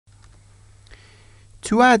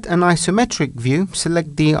To add an isometric view,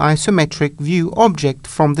 select the Isometric View object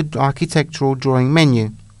from the architectural drawing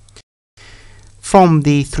menu. From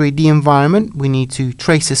the 3D environment, we need to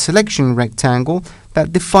trace a selection rectangle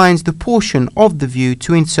that defines the portion of the view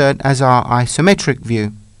to insert as our isometric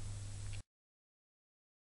view.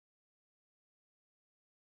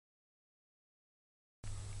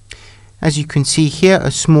 As you can see here,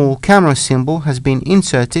 a small camera symbol has been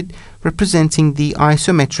inserted representing the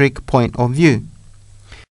isometric point of view.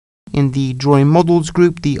 In the Drawing Models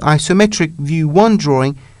group, the Isometric View 1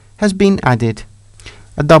 drawing has been added.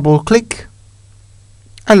 A double click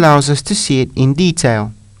allows us to see it in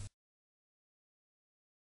detail.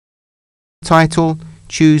 Title,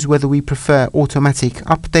 choose whether we prefer automatic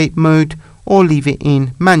update mode or leave it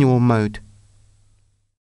in manual mode.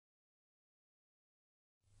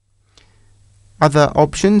 Other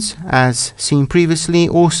options, as seen previously,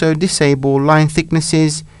 also disable line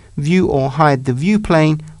thicknesses, view or hide the view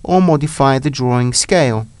plane, or modify the drawing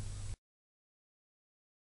scale.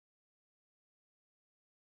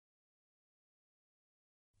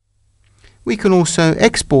 We can also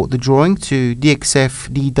export the drawing to DXF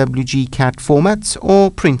DWG CAD formats or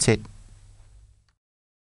print it.